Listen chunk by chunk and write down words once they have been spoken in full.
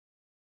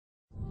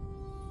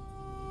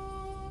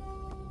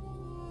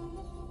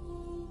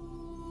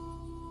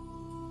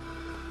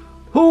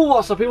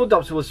What's up people,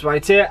 Dobbsyrules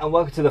right here, and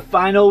welcome to the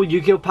final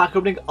Yugioh pack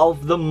opening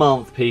of the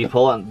month,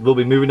 people. And we'll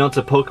be moving on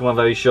to Pokemon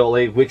very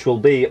shortly, which will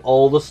be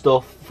all the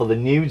stuff for the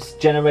new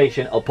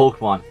generation of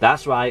Pokemon.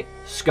 That's right,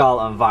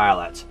 Scarlet and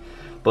Violet.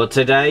 But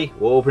today,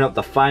 we'll open up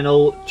the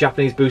final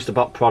Japanese booster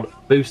product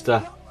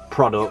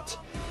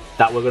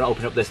that we're going to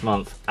open up this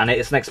month. And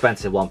it's an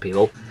expensive one,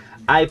 people.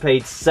 I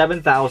paid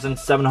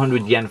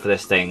 7,700 yen for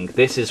this thing.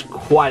 This is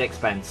quite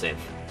expensive.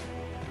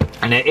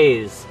 And it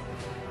is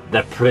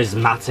the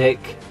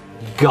Prismatic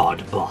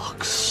God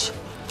box.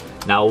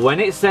 Now when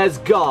it says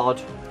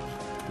God,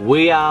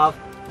 we have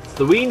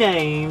three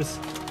names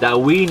that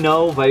we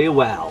know very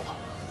well.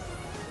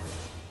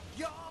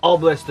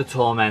 Obelisk the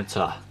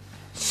Tormentor,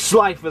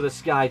 Slifer the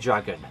Sky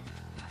Dragon,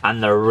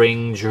 and the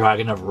Ring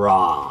Dragon of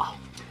Ra.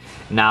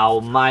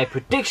 Now my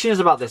predictions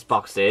about this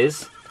box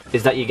is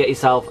that you get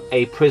yourself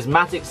a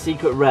Prismatic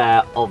secret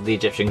rare of the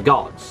Egyptian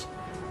gods.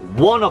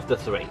 One of the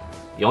three.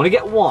 You only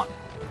get one.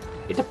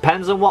 It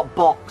depends on what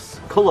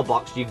colour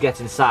box you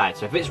get inside.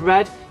 So if it's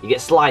red, you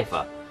get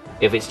Slifer.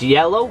 If it's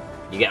yellow,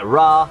 you get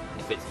Ra.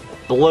 If it's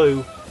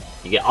blue,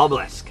 you get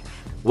Obelisk.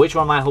 Which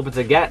one am I hoping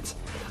to get?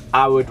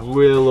 I would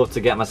really love to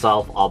get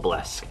myself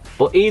Obelisk.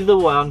 But either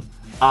one,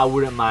 I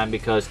wouldn't mind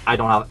because I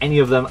don't have any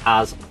of them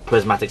as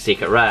Prismatic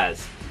secret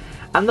rares.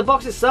 And the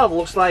box itself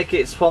looks like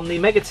it's from the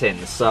Mega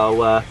Tins.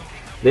 So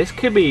this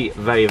could be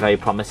very, very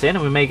promising,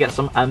 and we may get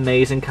some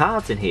amazing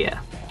cards in here.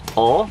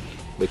 Or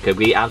we could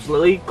be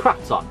absolutely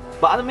crapped on.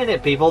 But at the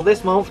minute, people,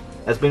 this month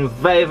has been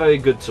very, very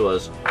good to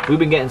us. We've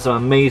been getting some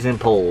amazing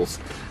pulls.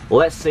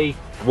 Let's see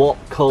what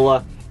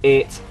colour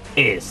it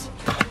is.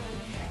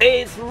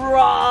 It's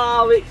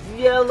Ra! It's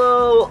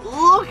yellow!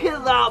 Look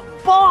at that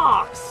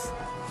box!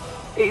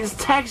 It's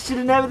textured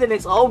and everything.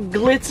 It's all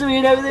glittery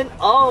and everything.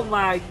 Oh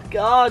my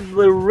god,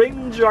 the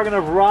Ring Dragon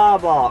of Ra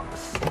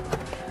box.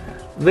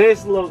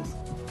 This looks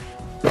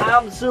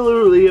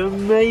absolutely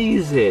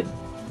amazing.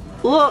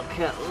 Look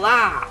at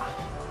that.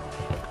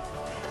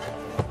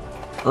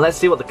 Let's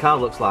see what the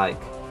card looks like.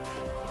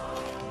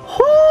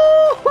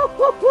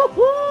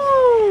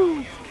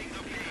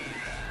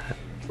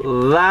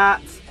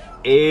 That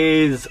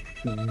is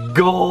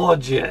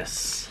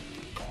gorgeous.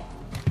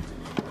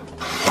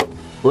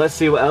 Let's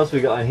see what else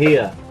we got in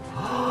here.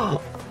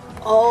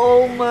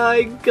 Oh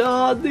my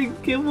god, they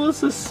give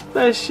us a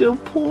special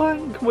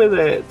plank with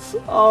it.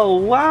 Oh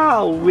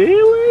wow,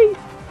 really?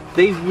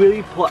 They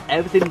really put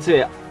everything into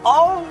it.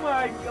 Oh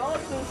my god,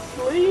 the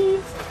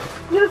sleeves!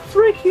 The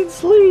freaking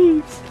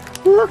sleeves!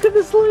 Look at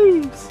the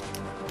sleeves!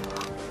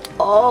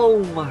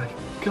 Oh my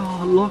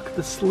god, look at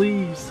the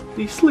sleeves.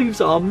 These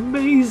sleeves are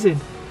amazing.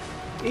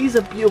 These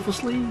are beautiful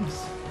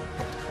sleeves.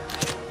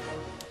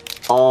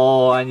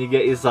 Oh, and you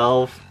get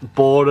yourself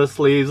border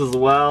sleeves as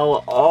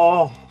well.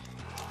 Oh,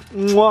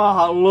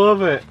 wow, I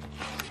love it.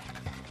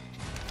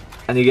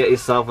 And you get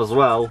yourself as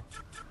well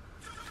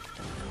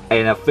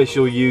an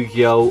official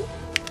Yugioh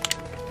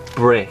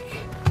brick,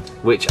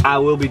 which I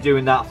will be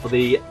doing that for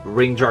the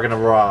Ring Dragon of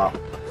Ra.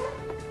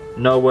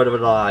 No word of a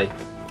lie.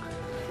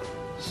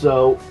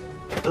 So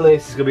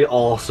this is going to be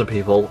awesome,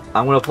 people.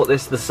 I'm going to put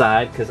this to the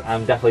side because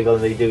I'm definitely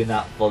going to be doing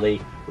that for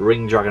the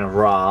Ring Dragon of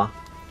Ra.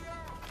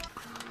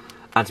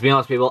 And to be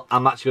honest, people,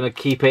 I'm actually going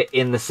to keep it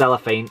in the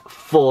cellophane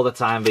for the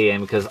time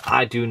being because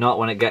I do not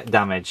want it to get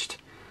damaged.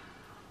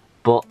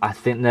 But I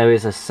think there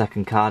is a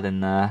second card in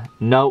there.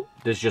 No,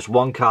 there's just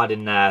one card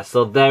in there.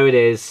 So there it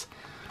is.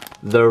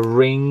 The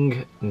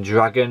Ring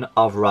Dragon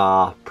of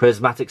Ra,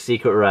 Prismatic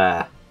secret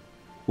rare.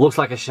 Looks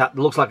like a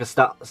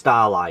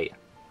starlight.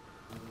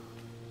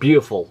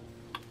 Beautiful.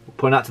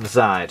 Putting that to the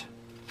side.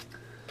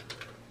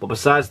 But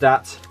besides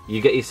that,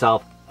 you get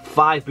yourself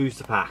 5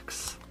 booster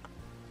packs.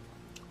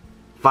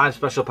 5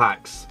 special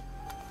packs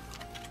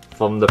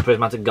from the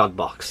Prismatic God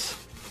box.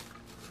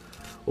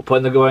 We're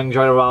putting the Ring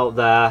Dragon out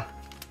there.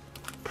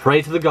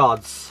 Pray to the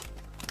gods.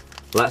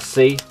 Let's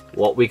see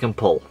what we can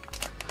pull.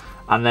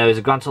 And there is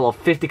a grand total of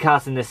 50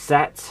 cards in this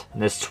set,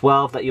 and there's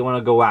 12 that you want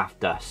to go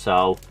after.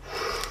 So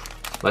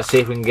let's see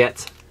if we can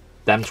get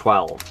them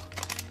 12.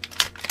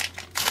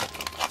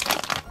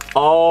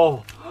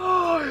 Oh,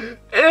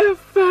 a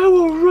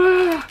Feral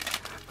Rare!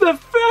 The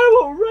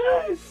Feral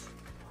Rares!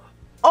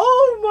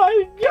 Oh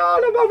my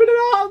god, I'm having an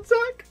heart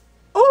attack!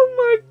 Oh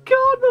my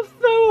god, the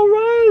Feral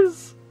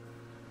Rares!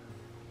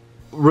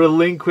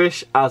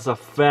 Relinquish as a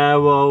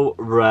Feral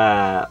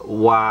Rare.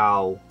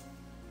 Wow.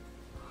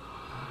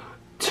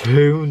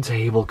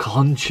 Turntable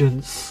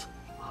Conscience.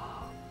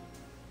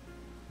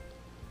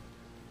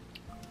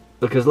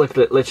 Because look at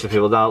it, literally,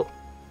 people, now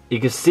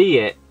you can see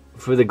it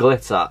through the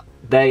glitter.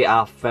 They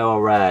are Feral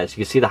Rares.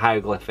 You can see the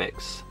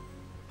hieroglyphics.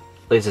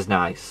 This is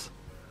nice.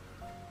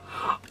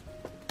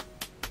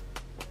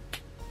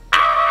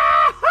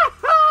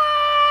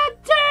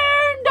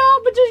 Turned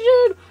up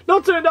magician!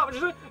 Not turned up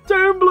magician,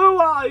 turned blue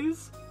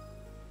eyes!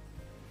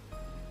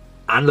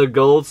 And the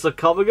gold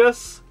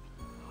sarcophagus.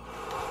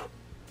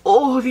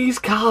 Oh, these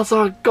cards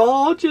are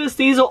gorgeous.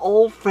 These are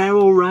all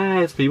Feral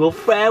Rares, people.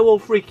 Feral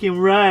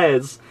freaking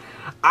Rares.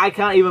 I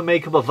can't even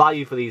make up a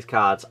value for these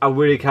cards. I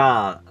really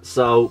can't.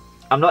 So,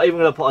 I'm not even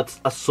going to put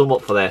a sum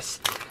up for this.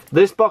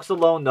 This box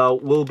alone, though,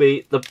 will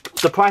be... The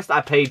price that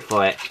I paid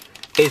for it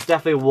is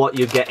definitely what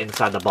you get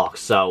inside the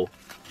box. So,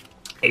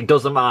 it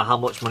doesn't matter how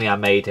much money I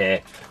made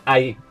here.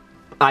 I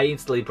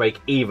instantly break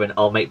even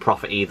or make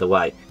profit either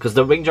way. Because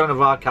the Ring Dragon of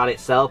Ra card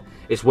itself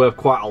is worth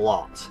quite a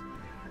lot.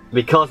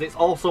 Because it's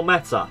also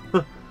meta.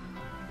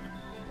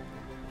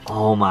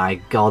 Oh my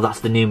god, that's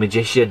the new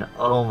Magician.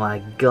 Oh my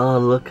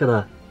god, look at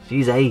her.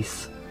 She's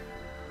ace.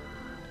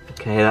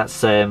 Okay, that's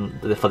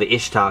for the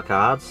Ishtar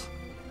cards.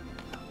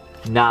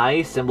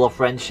 Nice, symbol of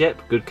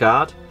friendship. Good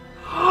card.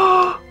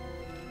 Oh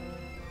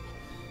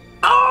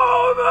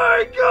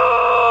my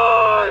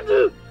god!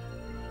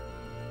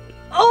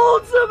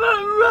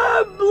 Ultimate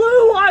Red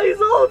Blue Eyes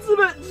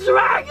Ultimate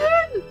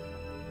Dragon!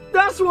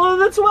 That's one of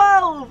the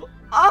 12!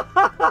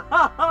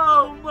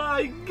 Oh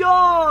my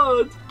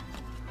god!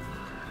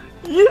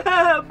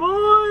 Yeah,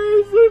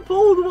 boys! We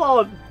pulled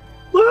one!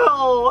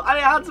 Oh, and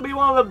it had to be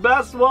one of the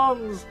best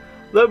ones!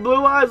 The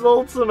Blue Eyes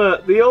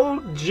Ultimate, the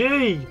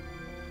OG!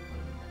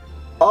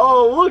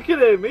 Oh, look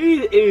at him!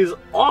 He is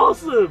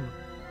awesome!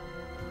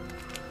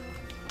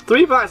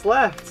 3 packs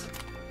left.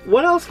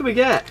 What else can we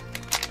get?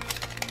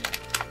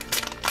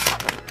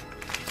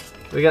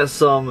 We got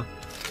some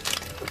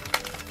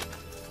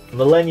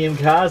Millennium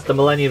cards, the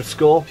Millennium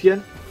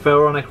Scorpion,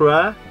 Pharaonic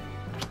Rare,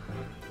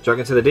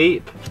 Dragon to the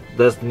Deep.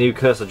 There's the new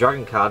Curse of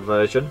Dragon card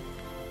version.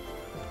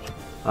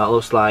 That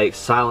looks like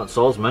Silent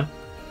Swordsman.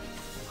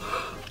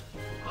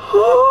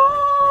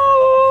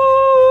 Oh,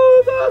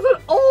 there's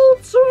an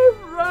ultra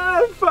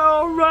rare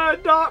Pharaoh Rare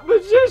Dark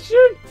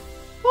Magician.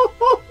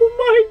 Oh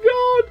my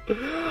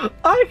god,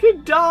 I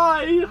could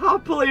die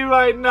happily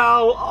right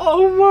now.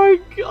 Oh my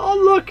god,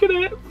 look at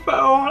it.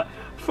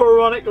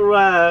 Pharaonic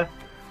Rare,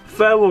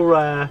 Pharaoh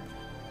Rare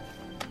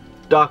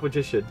Dark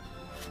Magician.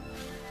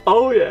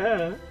 Oh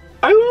yeah,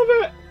 I love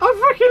it. I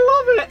freaking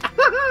love it.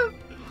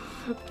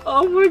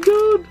 Oh my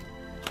god.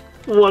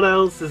 What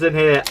else is in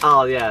here?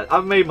 Oh yeah,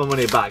 I've made my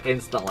money back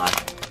instantly.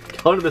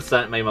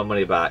 100% made my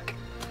money back.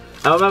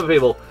 And remember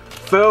people,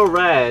 Pharaoh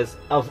Rares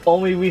have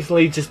only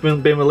recently just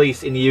been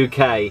released in the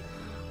UK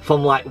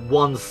from like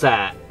one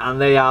set, and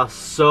they are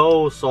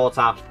so sought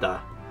after.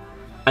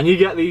 And you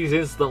get these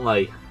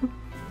instantly.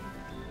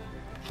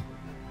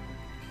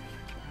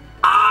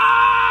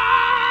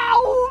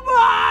 Oh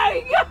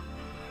my god!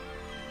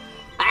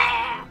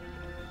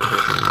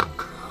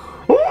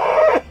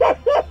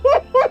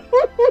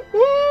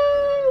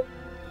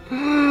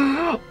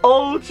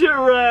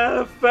 Ultra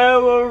rare,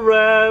 Pharaoh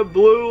Rare,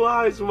 Blue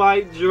Eyes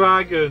White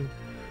Dragon.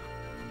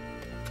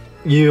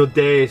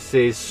 This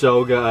is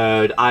so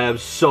good. I am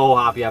so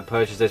happy I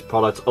purchased this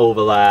product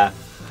over there.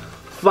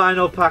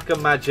 Final pack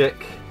of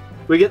magic.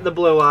 We get the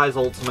Blue Eyes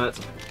Ultimate,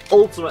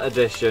 Ultimate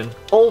Edition,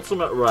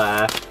 Ultimate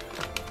Rare.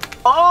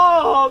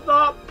 Oh,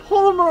 that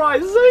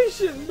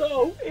polymerization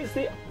though.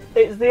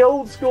 It's the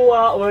old school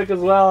artwork as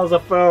well as a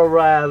Pharaoh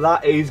Rare.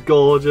 That is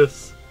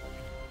gorgeous.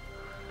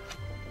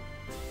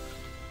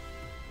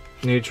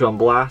 Neutron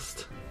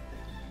Blast.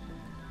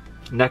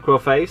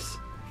 Necroface.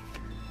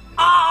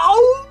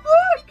 Oh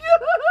my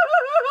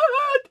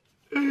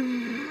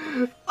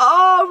god!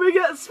 Oh, we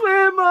get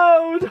Sphere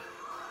Mode!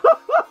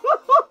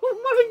 Oh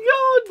my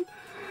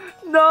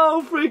god!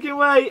 No freaking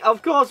way!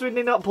 Of course we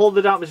did not pull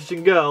the Dark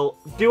Magician Girl.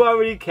 Do I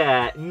really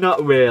care?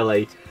 Not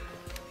really.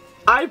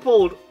 I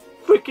pulled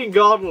freaking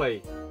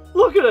Godly.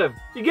 Look at him!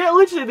 You get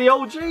literally the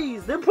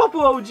OGs, the proper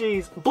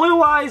OGs.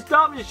 Blue Eyes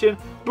Dark Magician,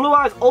 Blue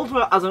Eyes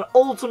Ultimate as an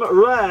Ultimate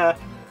Rare.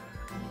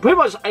 Pretty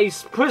much a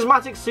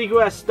Prismatic Secret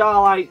Rare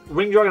Starlight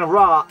Ring Dragon of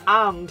Ra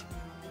and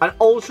an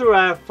Ultra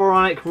Rare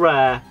Pharaonic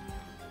Rare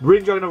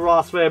Ring Dragon of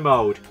Ra Sphere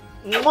Mode.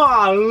 Mwah,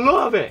 I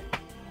love it!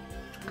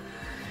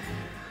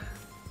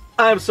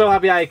 I am so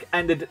happy I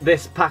ended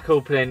this pack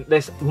opening,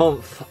 this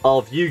month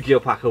of Yu-Gi-Oh!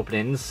 Pack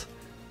openings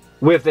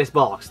with this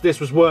box. This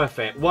was worth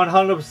it.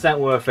 100%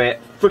 worth it.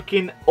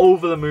 Freaking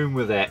over the moon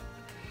with it.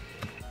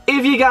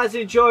 If you guys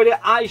enjoyed it,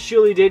 I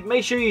surely did.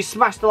 Make sure you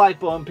smash the like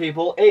button,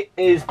 people. It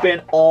has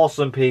been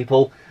awesome,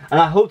 people. And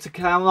I hope to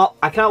come up.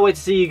 I can't wait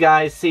to see you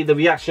guys see the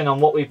reaction on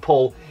what we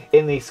pull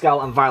in the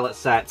Scarlet and Violet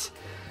set.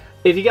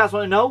 If you guys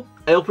want to know,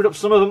 I opened up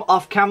some of them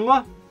off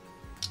camera.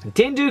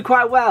 Didn't do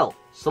quite well.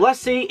 So let's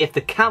see if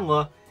the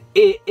camera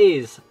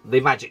is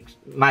the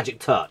magic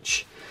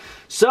touch.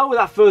 So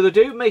without further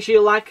ado, make sure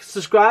you like,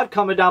 subscribe,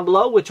 comment down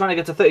below. We're trying to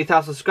get to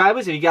 30,000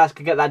 subscribers. If you guys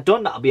can get that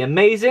done, that'll be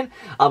amazing.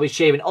 I'll be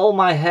shaving all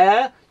my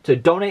hair to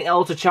donate it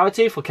all to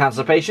charity for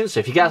cancer patients. So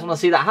if you guys want to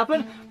see that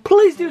happen,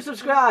 please do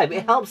subscribe.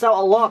 It helps out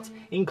a lot,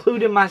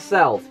 including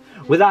myself.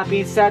 With that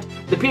being said,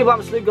 the people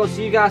absolute goes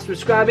to you guys for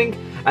subscribing,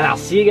 and I'll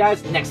see you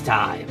guys next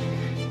time.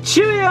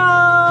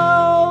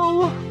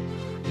 Cheerio!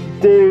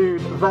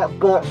 Dude, that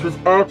box was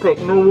epic.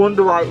 No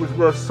wonder why it was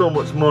worth so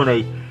much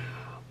money.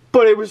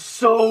 But it was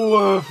so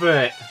worth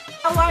it.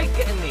 I like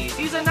getting these.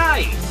 These are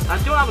nice. I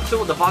don't have a clue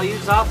what the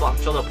values are, but I'm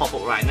sure they'll pop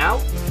up right now.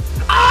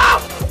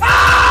 Ah! Ah!